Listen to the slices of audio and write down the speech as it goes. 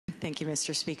Thank you,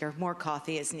 Mr. Speaker. More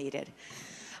coffee is needed.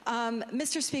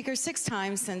 Mr. Speaker, 6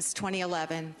 times since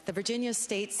 2011, the Virginia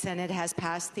State Senate has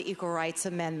passed the Equal Rights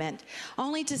Amendment,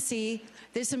 only to see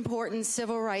this important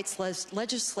civil rights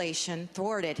legislation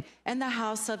thwarted in the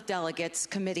House of Delegates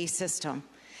committee system.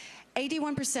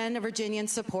 81% of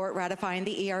Virginians support ratifying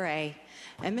the ERA.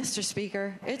 And Mr.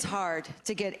 Speaker, it's hard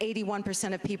to get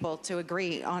 81% of people to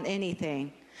agree on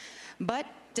anything. But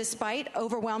despite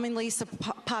overwhelmingly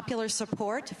popular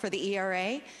support for the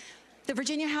ERA, the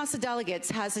Virginia House of Delegates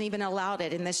hasn't even allowed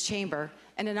it in this chamber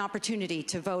and an opportunity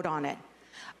to vote on it.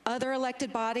 Other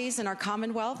elected bodies in our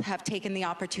Commonwealth have taken the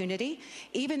opportunity,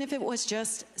 even if it was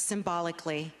just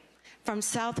symbolically. From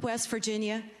Southwest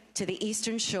Virginia to the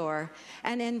Eastern Shore,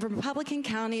 and in Republican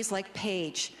counties like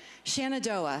Page,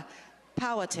 Shenandoah,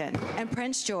 Powhatan, and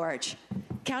Prince George,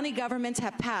 county governments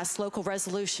have passed local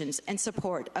resolutions in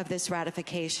support of this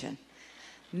ratification.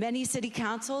 Many city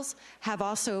councils have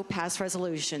also passed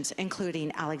resolutions,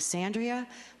 including Alexandria,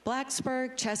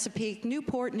 Blacksburg, Chesapeake,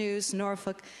 Newport News,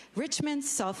 Norfolk, Richmond,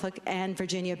 Suffolk, and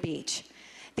Virginia Beach.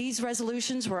 These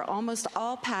resolutions were almost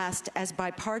all passed as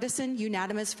bipartisan,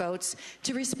 unanimous votes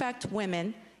to respect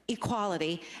women,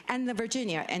 equality, and the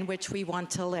Virginia in which we want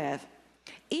to live.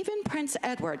 Even Prince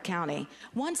Edward County,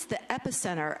 once the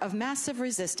epicenter of massive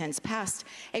resistance, passed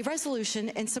a resolution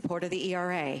in support of the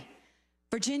ERA.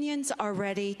 Virginians are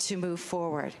ready to move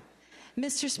forward.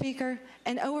 Mr. Speaker,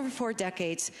 in over 4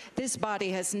 decades, this body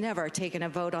has never taken a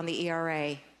vote on the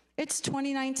ERA. It's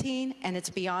 2019, and it's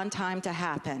beyond time to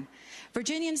happen.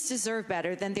 Virginians deserve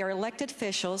better than their elected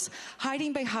officials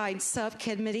hiding behind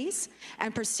subcommittees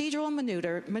and procedural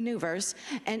maneuvers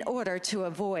in order to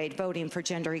avoid voting for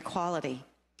gender equality.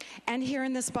 And here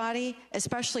in this body,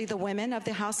 especially the women of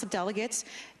the House of Delegates,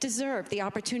 deserve the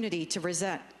opportunity to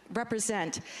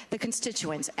represent the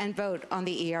constituents and vote on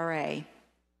the ERA.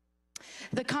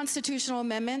 The constitutional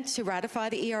amendment to ratify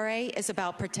the ERA is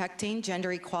about protecting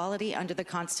gender equality under the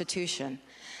Constitution.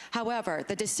 However,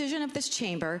 the decision of this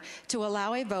chamber to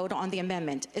allow a vote on the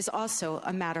amendment is also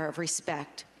a matter of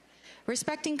respect.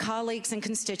 Respecting colleagues and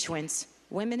constituents,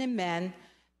 women and men,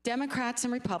 Democrats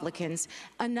and Republicans,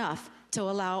 enough to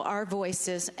allow our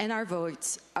voices and our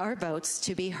votes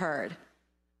to be heard.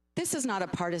 This is not a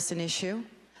partisan issue.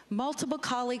 Multiple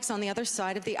colleagues on the other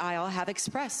side of the aisle have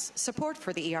expressed support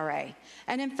for the ERA.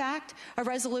 And in fact, a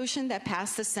resolution that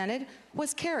passed the Senate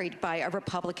was carried by a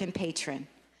Republican patron.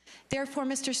 Therefore,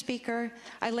 Mr. Speaker,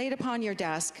 I laid upon your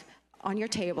desk, on your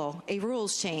table, a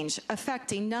rules change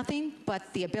affecting nothing but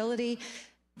the ability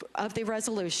of the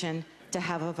resolution to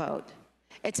have a vote.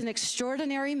 It's an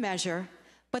extraordinary measure,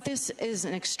 but this is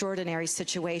an extraordinary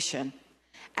situation.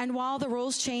 And while the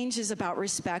rules change is about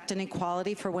respect and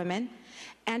equality for women,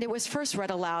 and it was first read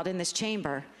aloud in this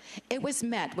chamber, it was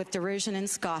met with derision and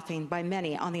scoffing by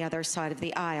many on the other side of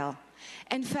the aisle.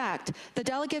 In fact, the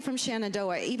delegate from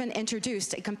Shenandoah even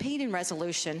introduced a competing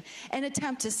resolution in an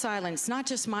attempt to silence not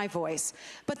just my voice,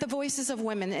 but the voices of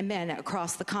women and men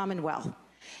across the Commonwealth.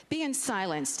 Being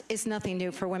silenced is nothing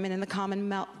new for women in the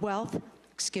Commonwealth,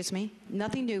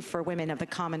 nothing new for women of the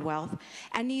Commonwealth,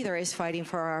 and neither is fighting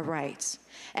for our rights.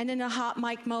 And in a hot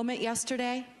mic moment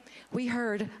yesterday, we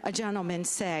heard a gentleman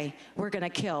say, "We're going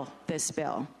to kill this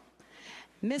bill."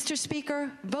 Mr.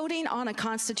 Speaker, voting on a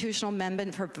constitutional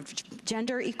amendment for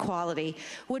gender equality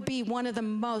would be one of the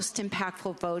most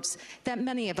impactful votes that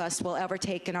many of us will ever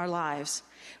take in our lives.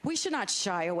 We should not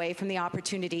shy away from the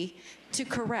opportunity to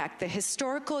correct the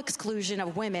historical exclusion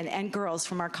of women and girls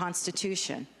from our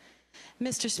Constitution.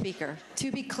 Mr. Speaker,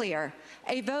 to be clear,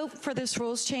 a vote for this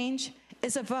rules change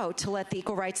is a vote to let the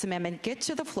Equal Rights Amendment get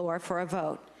to the floor for a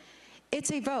vote.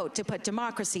 It's a vote to put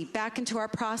democracy back into our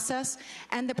process,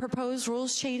 and the proposed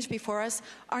rules change before us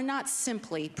are not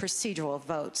simply procedural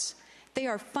votes. They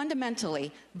are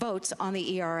fundamentally votes on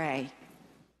the ERA.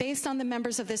 Based on the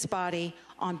members of this body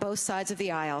on both sides of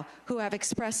the aisle who have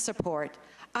expressed support,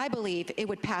 I believe it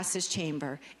would pass this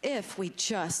chamber if we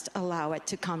just allow it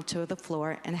to come to the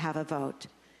floor and have a vote.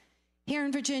 Here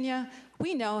in Virginia,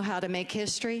 we know how to make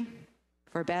history,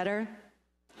 for better,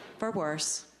 for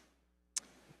worse.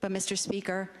 But Mr.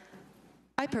 Speaker,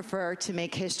 I prefer to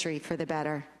make history for the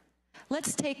better.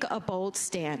 Let's take a bold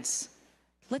stance.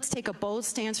 Let's take a bold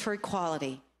stance for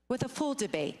equality with a full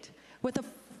debate, with a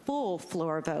full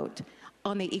floor vote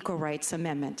on the Equal Rights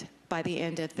Amendment by the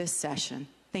end of this session.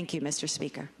 Thank you, Mr.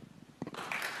 Speaker.